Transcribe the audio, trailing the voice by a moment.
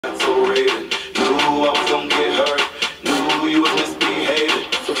fading. Knew I was gonna get hurt. Knew you was misbehaving.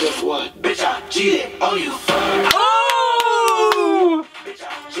 So guess what? Bitch, I cheated on you. Oh! Bitch, I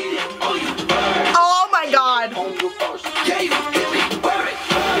cheated on you. Oh my god. On you first. Yeah, you hit me. Word.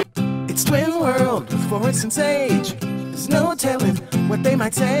 It's Twin World with Forrest and Sage. There's no telling what they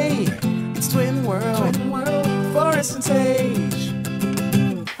might say. It's Twin World, Forrest and Sage.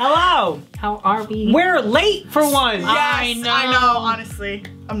 Hello! How are we? We're late for one! Yes, I know, honestly.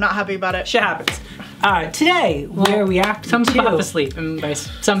 I'm not happy about it. Shit happens. Today, we're reacting Some people have to... to sleep, and by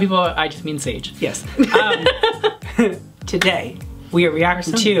some people, I just mean Sage. Yes. Today, we are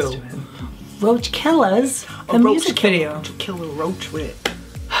reacting to Roach Killaz, the music video. To kill a roach with it.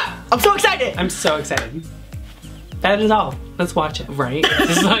 I'm so excited! I'm so excited. That is all. Let's watch it. Right?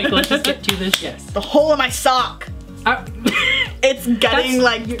 Just like, let's just get to this. Yes. The hole in my sock. It's getting That's-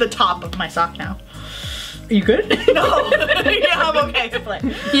 like the top of my sock now. Are you good? No, yeah, I'm okay to play. You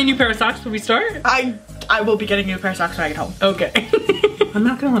need a new pair of socks before we start? I will be getting a new pair of socks when I get home. Okay. I'm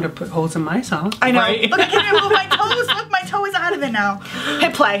not gonna let her put holes in my song. I know. Right. Look, I can't even move my toes. Look, my toe is out of it now.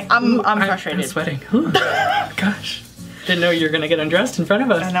 Hit play. I'm frustrated. I'm sweating. Gosh. Didn't know you were gonna get undressed in front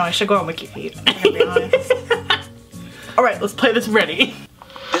of us. I know, I should go on Wiki Feet. I'm gonna be honest. Alright, let's play this. Ready?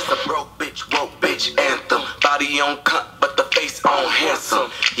 This a broke bitch anthem. Body on cut, but the face on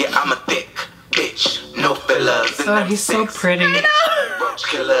handsome. Yeah, I'm a thick bitch. No fillers in Oh, them he's so six. pretty. Roach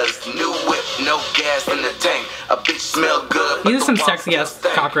Killaz, new whip, no gas in the tank. A bitch smell good. These are some sexy ass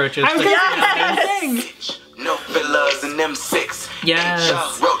cockroaches. I was gonna Yes! No fillers in them six. Yes.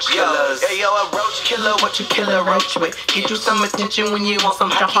 Roach Killaz. Hey yo, a roach killer, what you kill a roach with? Get you some attention when you want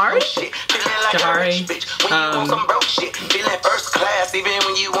some Jahari? shit. Feeling like Jahari. a rich bitch when you want some broke shit. Feeling first class even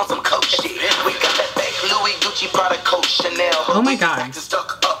when you want some coach shit. We got that fake Louis Gucci Prada Coach Chanel. Oh my God.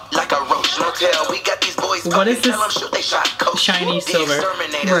 Stuck up like a roach motel. We got these boys. What is this tell 'em shoot, they shot coach. shiny The silver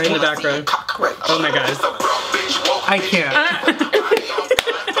exterminators right in the wanna back see row? a cockroach. Oh my God. It's a broke bitch, woke I bitch. can't. Body on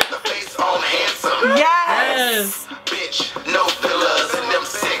cut, but the face on handsome. Yes! Bitch, no fillers in them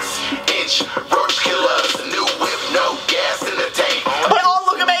 6-inch roach killers. New whip, no gas in the tank. They all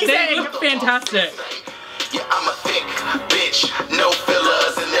look They amazing! look fantastic. Yeah, I'm a thick bitch, no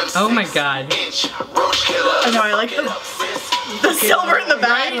fillers in them Oh my God. 6-inch roach killers. I know, I like Fuck it the- up, sis. The silver in the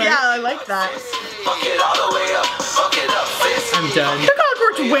back, Right. yeah, I like that. Fuck it all the way up. Fuck it up, sis. I'm done. The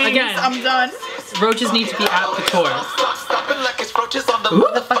cockroach wings, Again. I'm done. Roaches need to be at the core. Stopping like it's roaches on the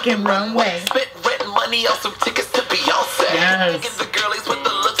Motherfucking runway. Spit rent money on some tickets to Beyonce. Yes. Get the girlies with the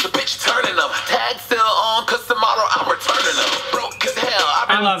looks, the bitch turning them. Tag still on, cause tomorrow I'm returning them. Broke as hell,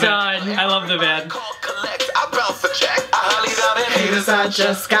 I'm love it. done. I love the band. Call collect, I bounce a check. I highly doubt it. Haters, I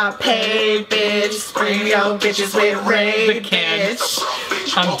just got paid, bitch. Scream yo bitches with The rage, can. bitch.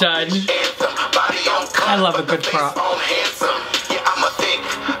 I'm done. I love a good prop. Yeah, I'm a thick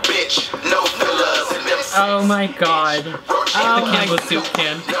bitch, no fillers in them Oh my God. Oh The Campbell soup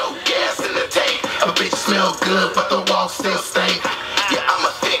can. No gas in the tank. A bitch smell good, but the walls still stink. Yeah, I'm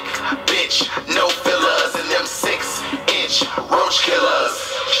a thick bitch, no fillers in them 6-inch roach killers.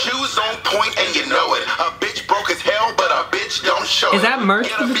 Shoes on point and you know it. A bitch broke as hell, but a bitch don't show Is it. that merch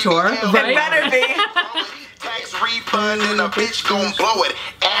for the tour? It Right? better be. Tax refund and a bitch gon' blow it.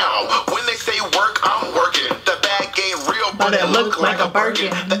 Ow. When they say work, I'm working. The bag ain't real, but it look like a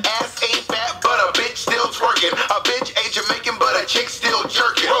Birkin. The ass ain't fat, but a bitch still twerking. A bitch ain't Jamaican, but a chick still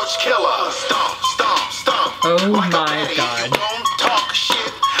jerking. Roach killer. Stomp, stomp, stomp. Oh Like a my baddie. God. You won't talk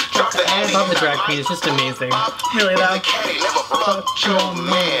shit. Drop the I Annie. love the drag queen. It's just amazing. Really though. Never fucked your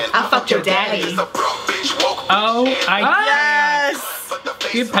man. I fucked your daddy. It's a broke bitch woke. Oh, Yes!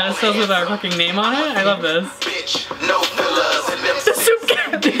 We have pedestals with our fucking name on it. I love this. Bitch, no fillers in them The soup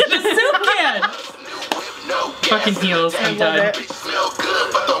can. The soup can. no Fucking gas. heels. I I'm love done. it. Bitch smell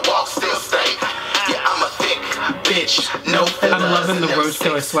good, but the walk still stink. Yeah, I'm a thick bitch, no fillers. I'm loving the in them Roach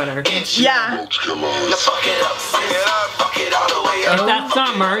Killer sweater. 6-inch Yeah. roach killers. Now fuck it up, fuck it up, fuck it all the way If up. that's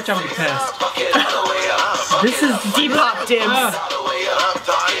not merch, I'm pissed. Fuck it all the way up. Fuck This is Depop dibs. Ugh. all the way up.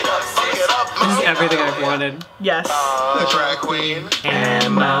 Fuck it up, fuck it up. This is everything I've wanted. Yes. The drag queen.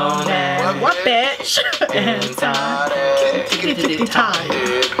 And Monét. What bitch? And time.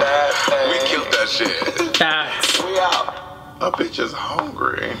 We killed that shit. Facts. We out. A bitch is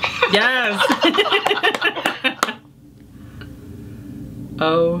hungry. Yes.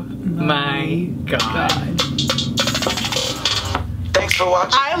 Oh my God. Thanks for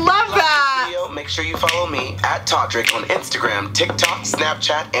watching. I love that. Video. Make sure you follow me at Todrick on Instagram, TikTok,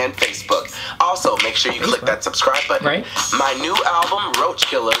 Snapchat, and Facebook. Also, make sure you click that subscribe button. Right. My new album, Roach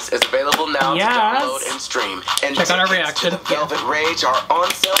Killers, is available now Yes. to download and stream. And Check out our tickets reaction. to the Velvet Rage are on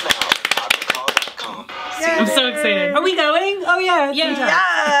sale now. Todrickcall.com. I'm so excited. Are we going? Oh yeah.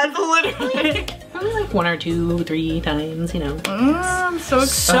 Yes, literally. Probably like 1 or 2, 3 times, you know. I'm so excited.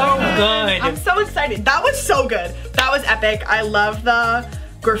 So good. I'm so excited. That was so good. That was epic. I love the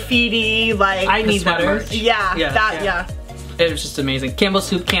graffiti, like. I need that sweaters. merch. Yeah, yeah. It was just amazing. Campbell's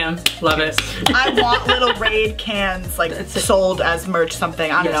soup can, love it. I want little Raid cans like sold as merch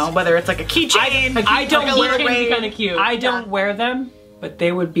something. I don't know, whether it's like a keychain. I don't like a wear little Raid. Kind of cute. I don't wear them, but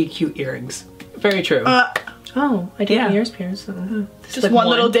they would be cute earrings. Very true. Oh, I did my ears pierced. So. Just like one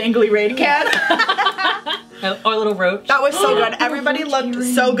little dangly Raid can. Or a little roach. That was so good. Everybody looked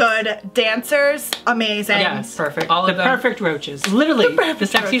so good. Dancers, amazing. Yes, Perfect. All the of them. perfect roaches. Literally, the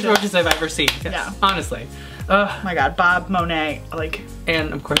sexiest roaches I've ever seen. Yeah. Honestly. Oh my god, Bob, Monét, like.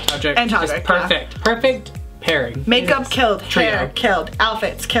 And of course Todrick. And Todrick, Just perfect. Perfect pairing. Makeup killed, Trio. hair killed,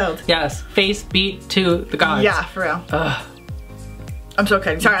 outfits killed. Yes. Face beat to the gods. Yeah, for real. Ugh. I'm so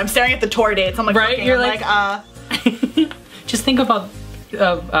excited. Sorry, I'm staring at the tour dates. I'm like, Right? looking, You're I'm like just think about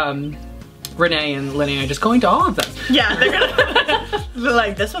Renee and Linnea just going to all of them. yeah, they're gonna they're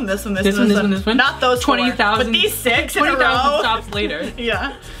like this one, this one, this, This one, one, this one. Not those 20,000. but these 6 in a 20,000 row. stops later.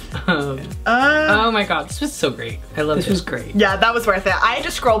 Yeah. Oh my god, this was so great. I love This was great. Yeah, that was worth it. I had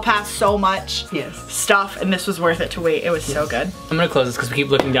to scroll past so much Yes. stuff, and this was worth it to wait. It was so good. I'm gonna close this because we keep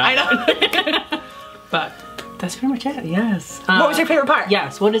looking down. I know. But that's pretty much it. Yes. What was your favorite part?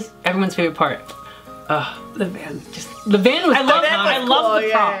 Yes. What is everyone's favorite part? The van. Just The van was. I love it. iconic. I love the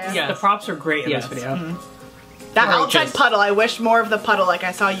Cool, props. yeah. Yes. The props are great in Yes. this video. That The outside roaches. puddle, I wish more of the puddle. Like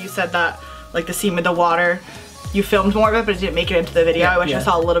I saw you said that, like the scene with the water. You filmed more of it, but it didn't make it into the video. I wish I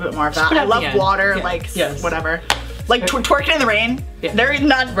saw a little bit more of that. put it I at love the end. water, Yeah. like Yes. whatever. Like twerking in the rain. Yeah. There's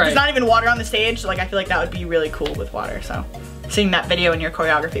not Right. even water on the stage. Like I feel like that would be really cool with water. So seeing that video and your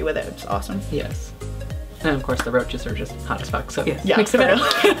choreography with it was awesome. Yes. And of course the roaches are just hot as fuck. So Yes. Yeah, mix it for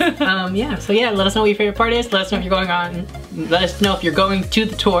up. Yeah. So yeah, let us know what your favorite part is. Let us know if you're going on. Let us know if you're going to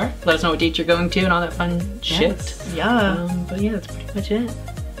the tour. Let us know what date you're going to and all that fun shit. Yeah. But yeah, that's pretty much it.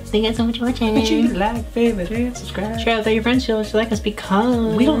 Thank you guys so much for watching. Make sure you like, favorite, and subscribe. Share with all your friends. Show like us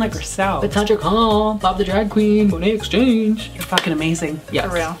because We don't like ourselves. But Todrick Hall, Bob the Drag Queen, Monét Exchange. You're fucking amazing. Yes.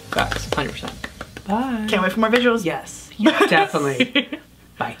 For real. Facts, 100%. Bye. Can't wait for more visuals. Yes. Definitely.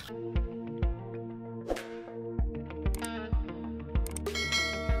 Bye.